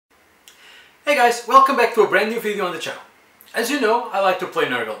Hey guys, welcome back to a brand new video on the channel. As you know, I like to play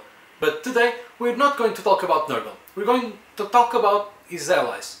Nurgle, but today we're not going to talk about Nurgle. We're going to talk about his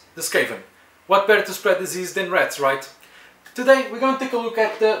allies, the Skaven. What better to spread disease than rats, right? Today we're going to take a look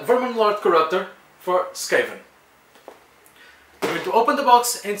at the Verminlord Corruptor for Skaven. We're going to open the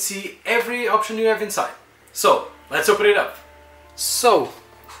box and see every option you have inside. So, let's open it up. So,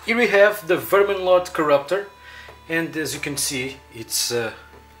 here we have the Verminlord Corruptor, and as you can see, it's a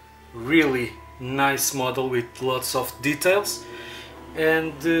really nice model with lots of details.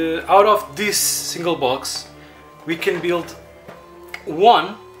 And out of this single box, we can build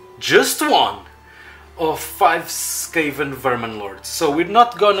just one, of 5 Skaven Verminlords. So we're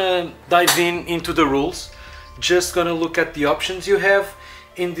not gonna dive into the rules, just gonna look at the options you have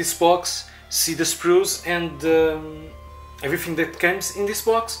in this box, see the sprues and everything that comes in this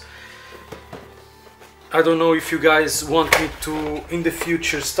box. I don't know if you guys want me to, in the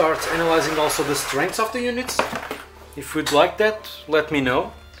future, start analyzing also the strengths of the units. If you'd like that, let me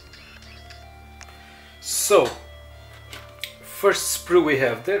know. So, first sprue we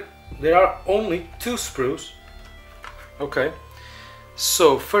have there. There are only 2 sprues. Okay.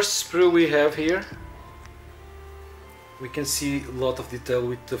 So, first sprue we have here. We can see a lot of detail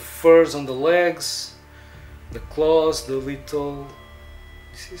with the furs on the legs, the claws, the little...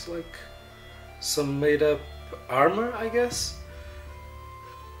 This is like some made up armor, I guess.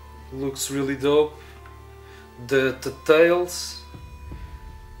 Looks really dope. The tails,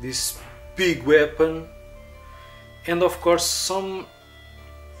 this big weapon, and of course some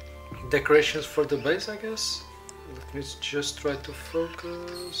decorations for the base, I guess. Let me just try to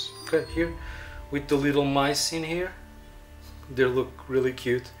focus. Okay, here with the little mice in here, they look really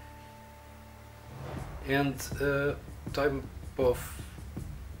cute. And type of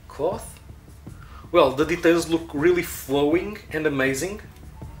cloth. Well, the details look really flowing and amazing.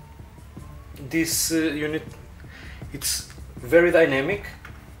 This unit, it's very dynamic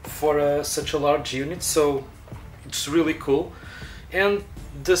for such a large unit, so it's really cool. And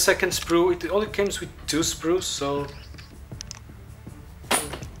the second sprue, it only comes with 2 sprues, so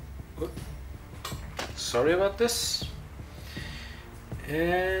sorry about this.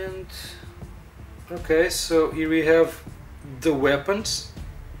 And okay, so here we have the weapons.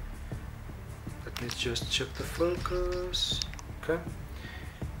 Let's just check the focus. Okay.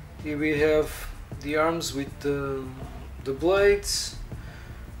 Here we have the arms with the blades,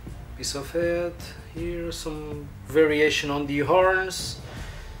 piece of head. Here some variation on the horns,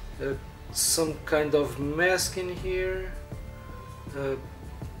 some kind of mask in here,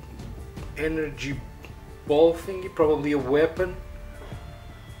 energy ball thingy, probably a weapon,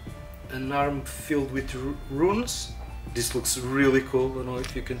 an arm filled with runes. This looks really cool. I don't know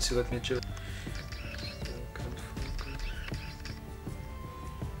if you can see. Let me just...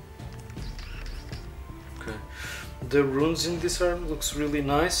 The runes in this arm looks really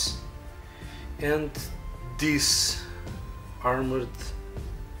nice, and this armored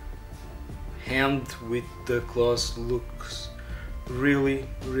hand with the claws looks really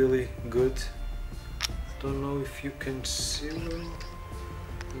good. Don't know if you can see them.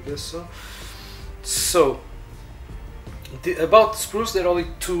 I guess so. So about sprues, there are only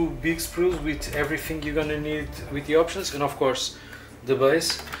 2 big sprues with everything you're gonna need with the options, and of course the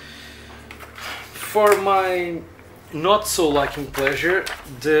base. For my not so liking pleasure,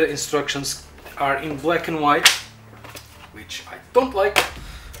 the instructions are in black and white, which I don't like,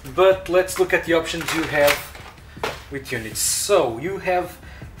 but let's look at the options you have with units. So you have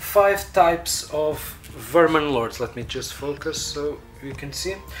 5 types of Verminlords. Let me just focus so you can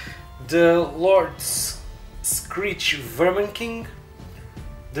see. The Lord Screech Vermin King,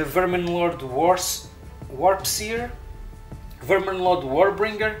 the Verminlord Warpseer, Verminlord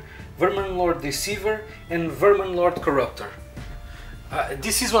Warbringer, Verminlord Deceiver, and Verminlord Corruptor.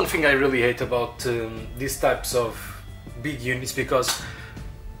 This is one thing I really hate about these types of big units, because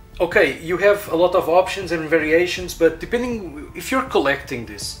okay, you have a lot of options and variations, but depending if you're collecting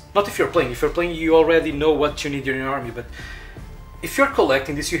this, not if you're playing. If you're playing, you already know what you need in your army, but if you're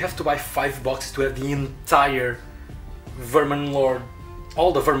collecting this, you have to buy 5 boxes to have the entire Verminlord,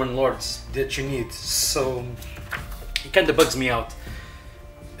 all the Verminlords that you need. So it kind of bugs me out.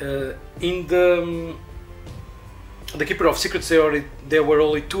 In the Keeper of Secrets, there were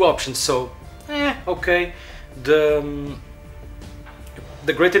only 2 options, so okay. The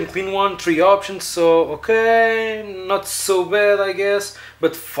Great and Clean one, 3 options, so okay, not so bad, I guess.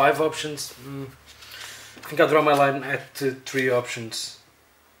 But 5 options, I think I'll draw my line at 3 options.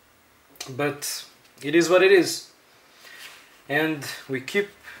 But it is what it is, and we keep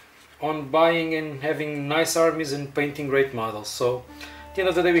on buying and having nice armies and painting great models. So at the end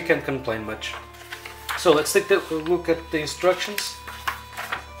of the day we can't complain much. So let's take a look at the instructions.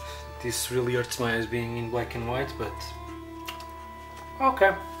 This really hurts my eyes being in black and white, but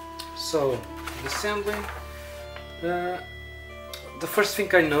okay. So the assembling, the first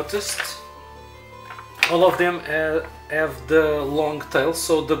thing I noticed, all of them have the long tail,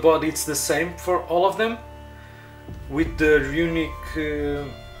 so the body it's the same for all of them, with the unique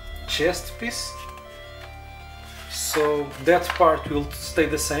chest piece. So that part will stay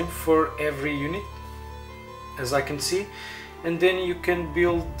the same for every unit, as I can see. And then you can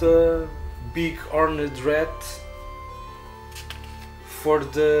build the big horned rat for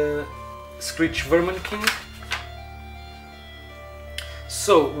the Screech Vermin King.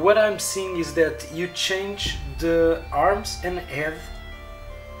 So what I'm seeing is that you change the arms and head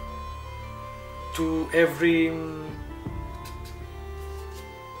to every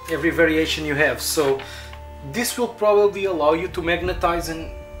variation you have. So this will probably allow you to magnetize and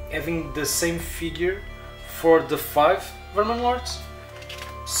having the same figure for the 5 Verminlords.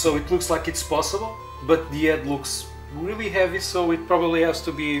 So it looks like it's possible, but the head looks really heavy, so it probably has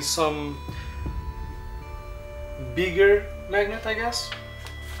to be some bigger magnet, I guess.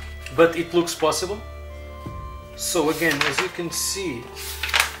 But it looks possible. So again, as you can see,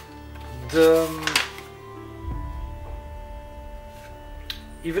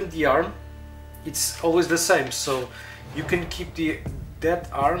 even the arm, it's always the same. So you can keep that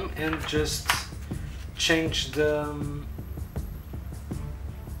arm and just change the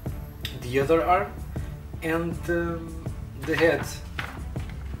other arm and the head,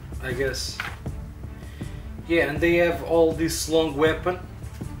 I guess. Yeah, and they have all this long weapon,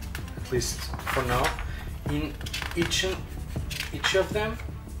 at least for now, in each of them.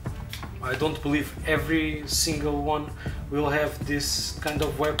 I don't believe every single one will have this kind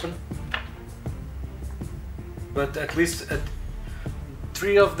of weapon, but at least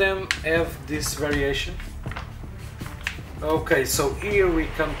 3 of them have this variation. Okay, so here we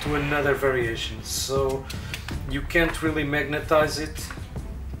come to another variation. So you can't really magnetize it.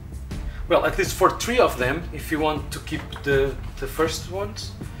 Well, at least for 3 of them, if you want to keep the first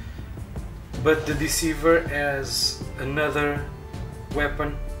ones. But the Deceiver has another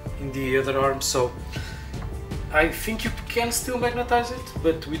weapon in the other arm, so I think you can still magnetize it,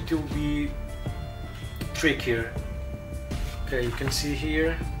 but it will be trickier. Okay, you can see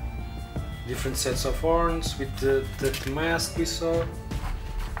here different sets of horns with the mask we saw,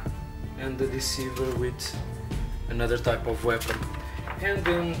 and the Deceiver with another type of weapon, and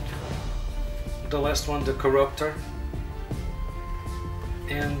then the last one, the Corruptor.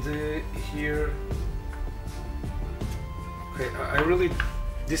 And here, okay,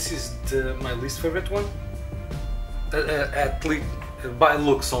 this is my least favorite one, at least by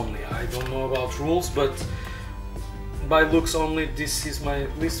looks only. I don't know about rules, but by looks only, this is my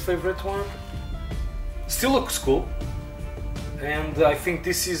least favorite one. Still looks cool, and I think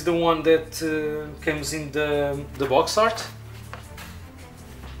this is the one that comes in the box art.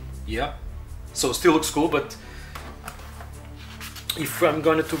 Yeah, so still looks cool, but if I'm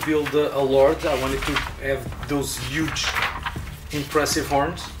going to build a Lord, I wanted to have those huge, impressive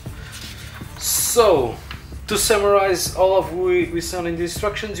horns. So, to summarize all of what we saw in the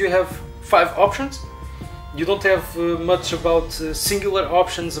instructions, you have 5 options. You don't have much about singular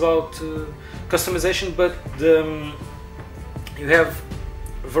options about customization, but you have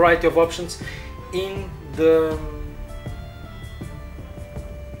a variety of options in the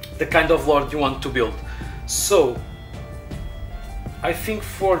kind of Lord you want to build. So, I think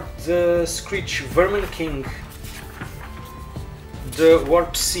for the Screech Vermin King, the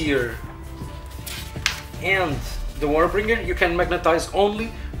Warp Seer and the Warbringer, you can magnetize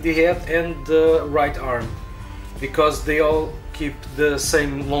only the head and the right arm, because they all keep the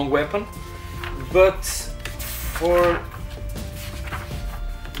same long weapon. But for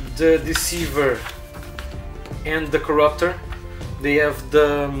the Deceiver and the Corruptor, they have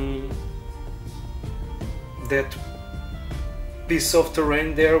that piece of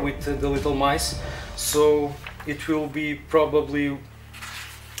terrain there with the little mice, so it will be probably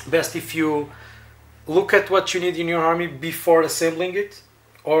best if you look at what you need in your army before assembling it,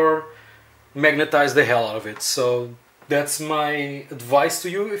 or magnetize the hell out of it. So that's my advice to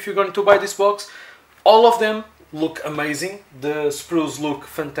you if you're going to buy this box. All of them look amazing, the sprues look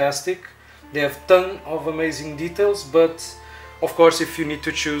fantastic, they have ton of amazing details, but of course if you need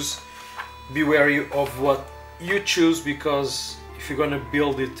to choose, be wary of what you choose, because if you're gonna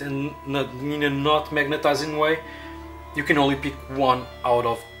build it in a not magnetizing way, you can only pick one out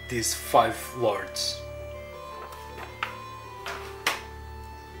of these 5 lords.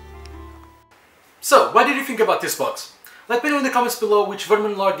 So, what did you think about this box? Let me know in the comments below which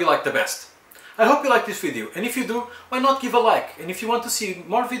Verminlord you like the best. I hope you liked this video, and if you do, why not give a like? And if you want to see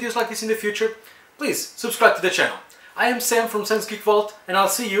more videos like this in the future, please subscribe to the channel. I am Sam from Sam's Geek Vault, and I'll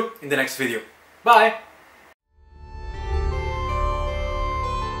see you in the next video. Bye!